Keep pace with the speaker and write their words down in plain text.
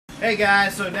Hey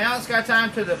guys, so now it's got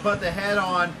time to put the head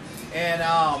on,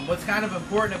 and what's kind of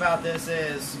important about this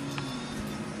is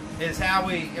how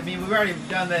we've already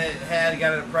done the head,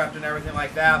 got it prepped and everything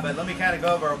like that, but let me kind of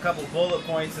go over a couple bullet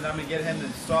points and I'm going to get him to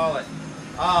install it.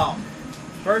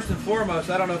 First and foremost,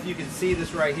 I don't know if you can see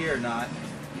this right here or not,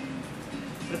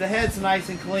 but the head's nice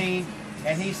and clean,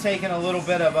 and he's taken a little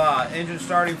bit of engine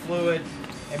starting fluid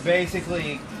and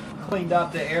basically cleaned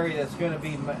up the area that's going to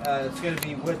be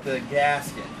with the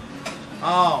gasket.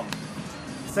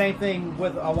 Same thing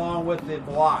along with the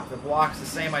block. The block's the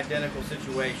same identical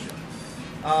situation.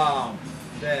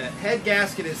 The head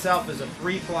gasket itself is a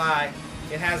 3-ply.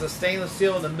 It has a stainless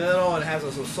steel in the middle, and it has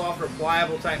a softer,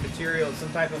 pliable type material,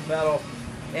 some type of metal.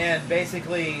 And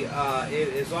basically,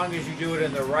 as long as you do it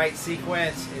in the right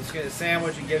sequence, it's going to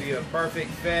sandwich and give you a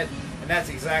perfect fit, and that's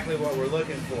exactly what we're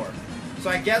looking for. So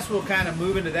I guess we'll kind of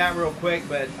move into that real quick,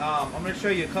 but I'm going to show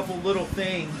you a couple little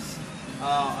things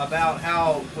about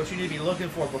what you need to be looking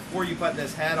for before you put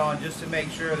this head on, just to make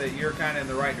sure that you're kind of in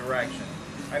the right direction.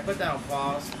 All right, put that on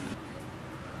pause.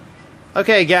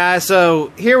 Okay, guys,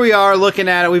 so here we are looking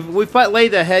at it. We've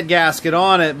laid the head gasket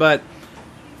on it, but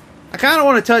I kind of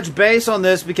want to touch base on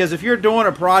this because if you're doing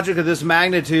a project of this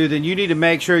magnitude, then you need to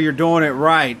make sure you're doing it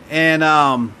right.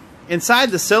 And inside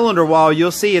the cylinder wall,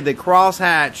 you'll see the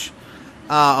crosshatch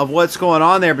of what's going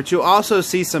on there, but you'll also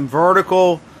see some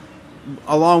vertical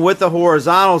along with the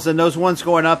horizontals, and those ones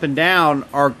going up and down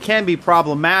can be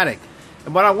problematic.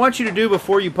 And what I want you to do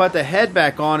before you put the head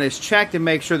back on is check to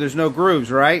make sure there's no grooves,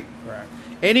 right? Correct.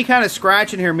 Any kind of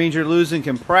scratch in here means you're losing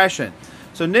compression.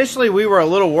 So initially we were a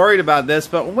little worried about this,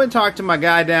 but when we talked to my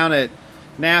guy down at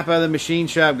Napa, the machine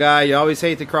shop guy, you always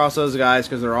hate to cross those guys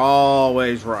because they're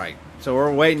always right. So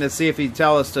we're waiting to see if he'd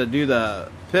tell us to do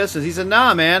the pistons. He said,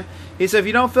 nah, man. He said, if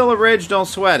you don't feel a ridge, don't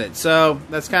sweat it. So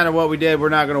that's kind of what we did. We're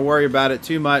not going to worry about it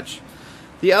too much.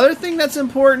 The other thing that's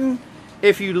important,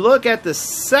 if you look at the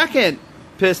second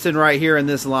piston right here in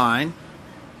this line,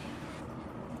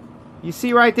 you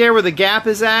see right there where the gap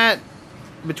is at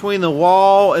between the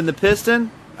wall and the piston.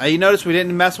 You notice we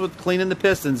didn't mess with cleaning the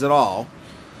pistons at all.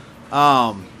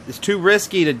 It's too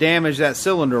risky to damage that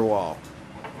cylinder wall.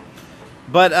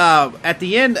 But at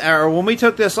the end, or when we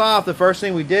took this off, the first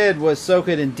thing we did was soak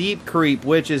it in Deep Creep,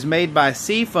 which is made by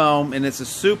Seafoam, and it's a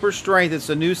super strength. It's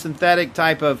a new synthetic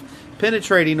type of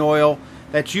penetrating oil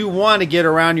that you want to get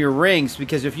around your rings,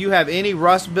 because if you have any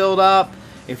rust buildup,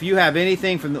 if you have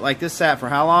anything from like this sat for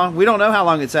how long? We don't know how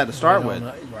long it sat to start with.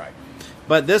 Right.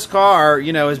 But this car,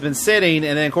 you know, has been sitting,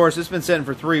 and then of course it's been sitting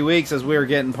for 3 weeks as we were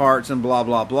getting parts and blah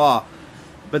blah blah.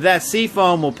 But that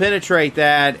Seafoam will penetrate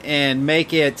that and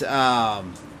make it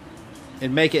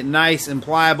nice and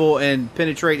pliable and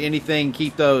penetrate anything.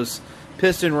 Keep those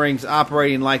piston rings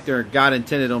operating like God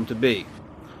intended them to be.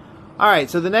 All right,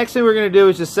 so the next thing we're going to do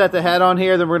is just set the head on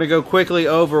here. Then we're going to go quickly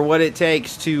over what it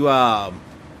takes to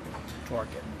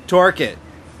torque it.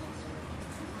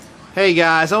 Hey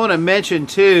guys, I want to mention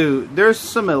too, there's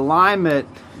some alignment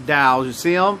dowels. You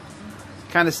see them?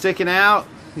 Kind of sticking out.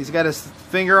 He's got his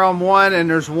finger on one, and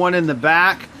there's one in the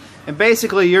back. And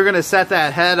basically, you're going to set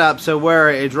that head up so where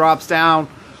it drops down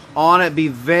on it. Be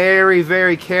very,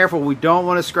 very careful. We don't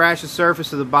want to scratch the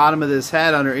surface of the bottom of this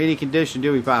head under any condition,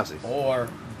 do we, Posse? Or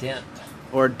dent.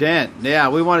 Or dent. Yeah,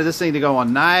 we wanted this thing to go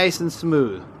on nice and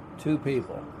smooth. 2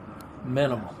 people.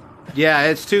 Minimum. Yeah,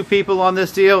 it's 2 people on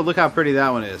this deal. Look how pretty that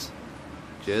one is.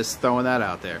 Just throwing that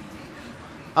out there.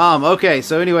 Okay,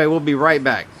 so anyway, we'll be right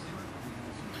back.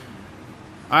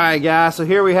 Alright guys, so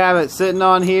here we have it sitting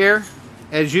on here.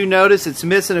 As you notice, it's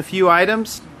missing a few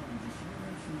items.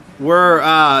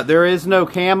 There is no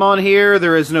cam on here,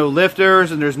 there is no lifters,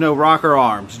 and there's no rocker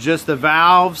arms. Just the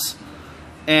valves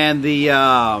and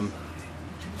the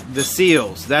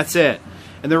seals. That's it.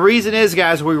 And the reason is,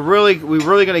 guys, we're really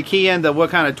going to key into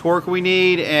what kind of torque we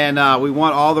need, and we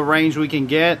want all the range we can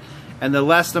get. And the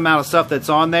less amount of stuff that's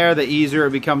on there, the easier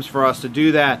it becomes for us to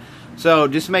do that. So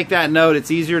just make that note. It's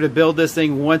easier to build this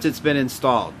thing once it's been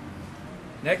installed.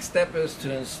 Next step is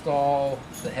to install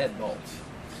the head bolts.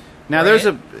 Now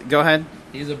go ahead.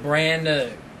 These are brand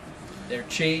new. They're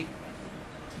cheap.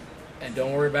 And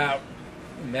don't worry about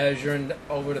measuring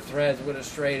over the threads with a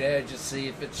straight edge to see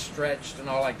if it's stretched and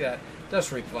all like that.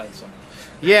 Just replace them.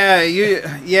 Yeah,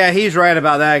 he's right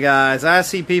about that, guys. I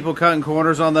see people cutting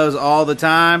corners on those all the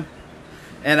time.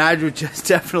 And I would just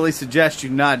definitely suggest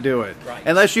you not do it. Right.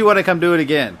 Unless you want to come do it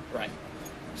again. Right.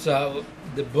 So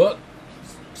the book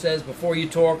says before you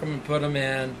torque them and put them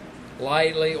in,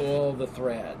 lightly oil the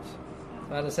threads.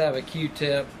 So I just have a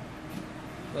Q-tip,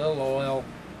 a little oil.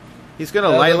 He's going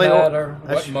to lightly oil.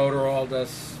 What motor oil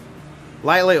does.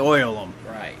 Lightly oil them.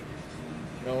 Right.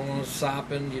 You don't want them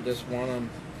sopping, you just want them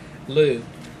lubed.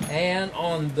 And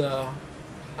on the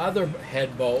other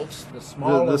head bolts, the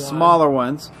smaller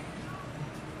ones,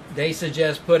 they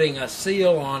suggest putting a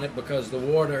seal on it because the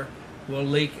water will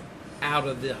leak out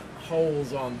of the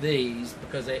holes on these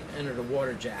because they enter the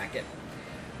water jacket.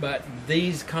 But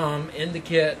these come in the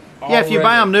kit already. Yeah, if you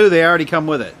buy them new, they already come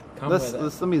with it.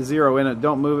 Let me zero in it.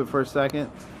 Don't move it for a second.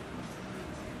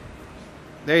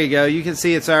 There you go. You can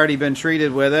see it's already been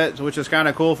treated with it, which is kind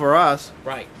of cool for us.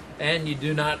 Right. And you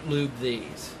do not lube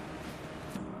these.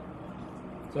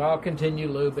 So I'll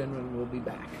continue lubing and we'll be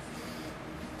back.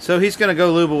 So he's going to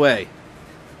go lube away.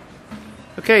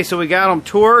 Okay, so we got them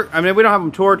torqued. I mean, we don't have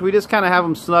them torqued. We just kind of have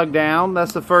them snug down.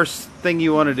 That's the first thing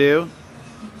you want to do.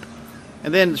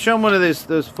 And then show them one of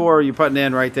those four you're putting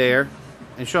in right there.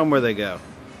 And show them where they go.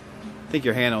 I think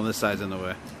your hand on this side's in the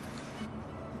way.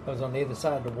 Goes on either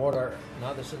side of the water.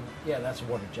 No, yeah, that's a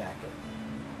water jacket.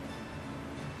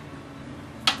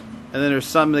 And then there's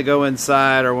some that go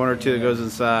inside, or one or two that goes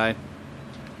inside.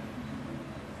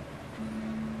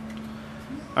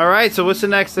 All right, so what's the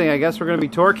next thing? I guess we're going to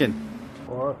be torquing.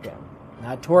 Torquing.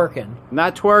 Not twerking.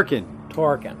 Not twerking.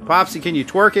 Torquing. Popsy, can you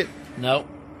twerk it? Nope,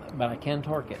 but I can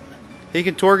torque it. He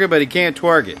can twerk it, but he can't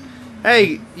twerk it.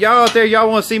 Hey, y'all out there, y'all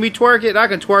want to see me twerk it? I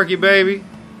can twerk it, baby.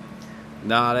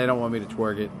 Nah, they don't want me to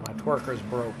twerk it. My twerker's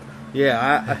broke.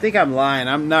 Yeah, I think I'm lying.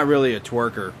 I'm not really a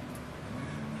twerker.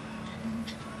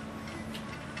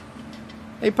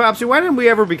 Hey, Popsy, why didn't we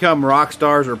ever become rock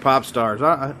stars or pop stars?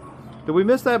 Did we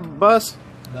miss that bus?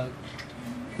 Boat.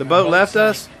 The boat left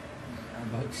us?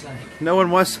 Our boat sank. No one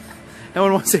wants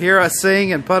to hear us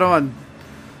sing and put on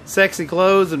sexy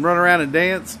clothes and run around and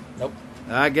dance? Nope.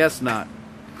 I guess not.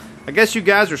 I guess you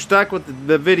guys are stuck with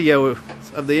the video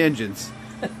of the engines.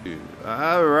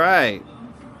 All right.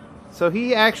 So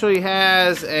he actually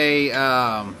has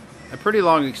a pretty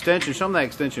long extension. Show him that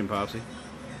extension, Popsy.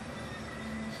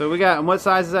 So we got, and what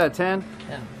size is that, 10?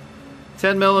 10.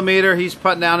 10 millimeter. He's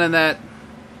putting down in that.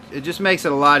 It just makes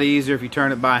it a lot easier if you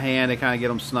turn it by hand to kind of get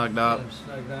them snugged up. Get them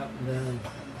snugged up and then...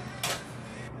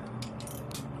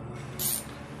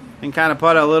 And kind of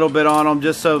put a little bit on them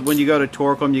just so when you go to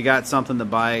torque them, you got something to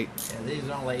bite. Yeah, these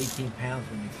are only 18 pounds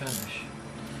when you finish.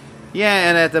 Yeah,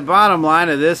 and at the bottom line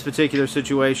of this particular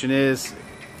situation is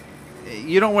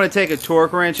you don't want to take a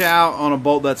torque wrench out on a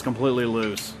bolt that's completely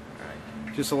loose.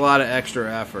 Right. Just a lot of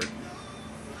extra effort.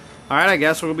 Alright, I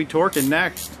guess we'll be torquing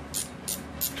next.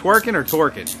 Twerking or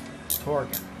torquing?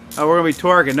 Torquing. Oh, we're going to be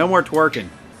torquing. No more twerking.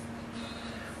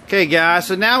 Okay, guys,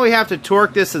 so now we have to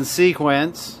torque this in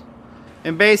sequence.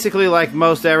 And basically, like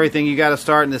most everything, you got to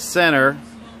start in the center.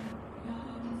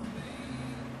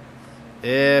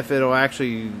 If it'll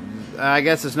actually... I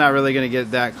guess it's not really going to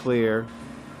get that clear.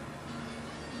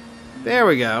 There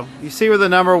we go. You see where the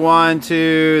number 1,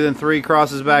 2, then 3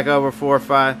 crosses back over, 4,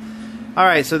 5.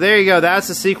 Alright, so there you go. That's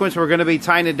the sequence we're going to be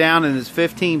tightening it down, and it's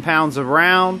 15 pounds of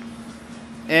round.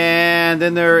 And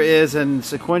then there is a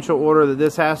sequential order that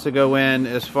this has to go in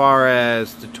as far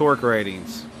as the torque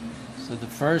ratings. So the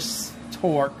first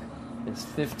torque is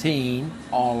 15,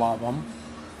 all of them.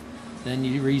 Then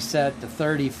you reset to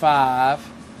 35,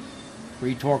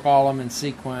 retorque all of them in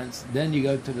sequence. Then you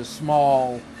go to the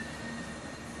small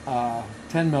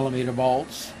 10 millimeter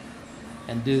bolts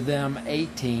and do them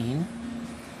 18.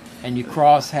 And you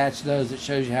cross hatch those. It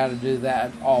shows you how to do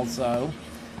that also.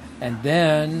 And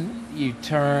then you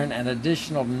turn an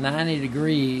additional 90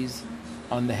 degrees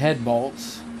on the head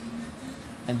bolts.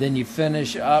 And then you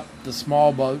finish up the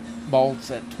small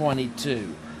bolts at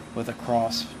 22 with a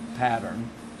cross pattern.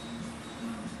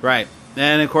 Right.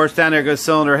 And of course down there goes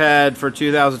cylinder head for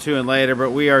 2002 and later,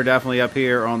 but we are definitely up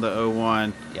here on the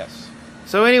 01. Yes.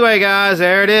 So anyway, guys,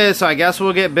 there it is. So I guess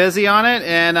we'll get busy on it,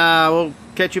 and we'll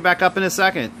catch you back up in a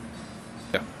second.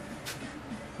 Yeah.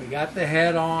 We got the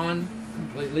head on,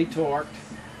 completely torqued.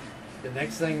 The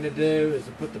next thing to do is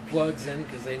to put the plugs in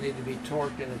because they need to be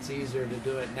torqued, and it's easier to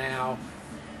do it now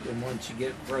than once you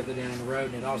get further down the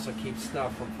road, and it also keeps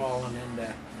stuff from falling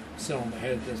into cylinder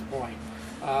head at this point.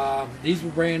 These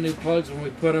were brand new plugs when we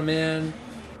put them in,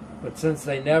 but since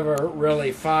they never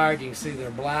really fired, you can see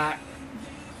they're black.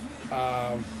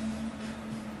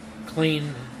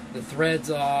 Clean the threads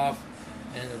off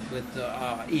and with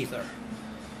the ether,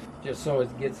 just so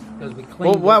it gets, because we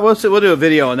clean. Well, we'll do a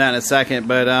video on that in a second,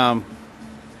 but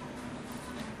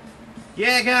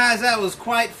yeah, guys, that was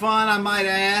quite fun, I might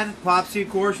add. Popsy, of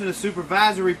course, in a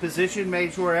supervisory position,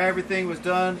 made sure everything was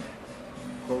done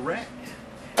correct.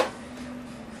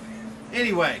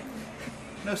 Anyway,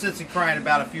 no sense in crying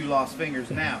about a few lost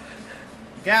fingers now.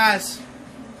 Guys,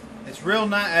 it's real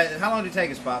nice. How long did it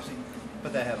take us, Popsy?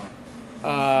 Put that head on.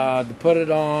 to put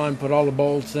it on, put all the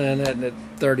bolts in it, and at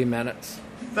 30 minutes.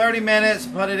 30 minutes,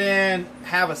 put it in,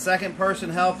 have a second person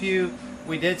help you.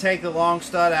 We did take the long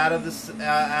stud out of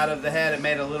the head and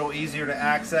made it a little easier to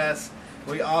access.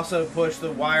 We also pushed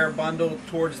the wire bundle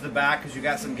towards the back because you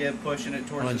got some give pushing it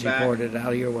towards the back. Bungee corded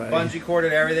out of your way. Bungee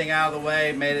corded everything out of the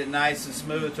way, made it nice and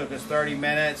smooth. It took us 30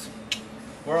 minutes.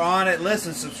 We're on it.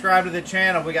 Listen, subscribe to the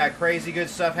channel. We got crazy good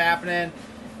stuff happening.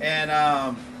 And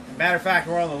matter of fact,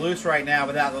 we're on the loose right now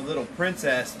without the little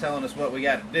princess telling us what we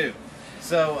got to do.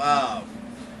 So,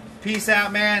 peace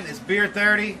out, man. It's beer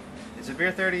 30. Is it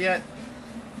beer 30 yet?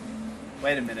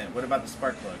 Wait a minute. What about the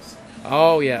spark plugs?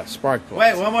 Oh, yeah, spark plugs.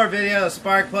 Wait, one more video of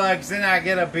spark plugs, then I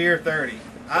get a beer 30.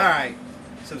 All right.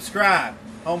 Subscribe.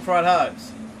 Homefront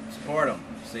hugs. Support them.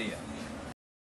 See ya.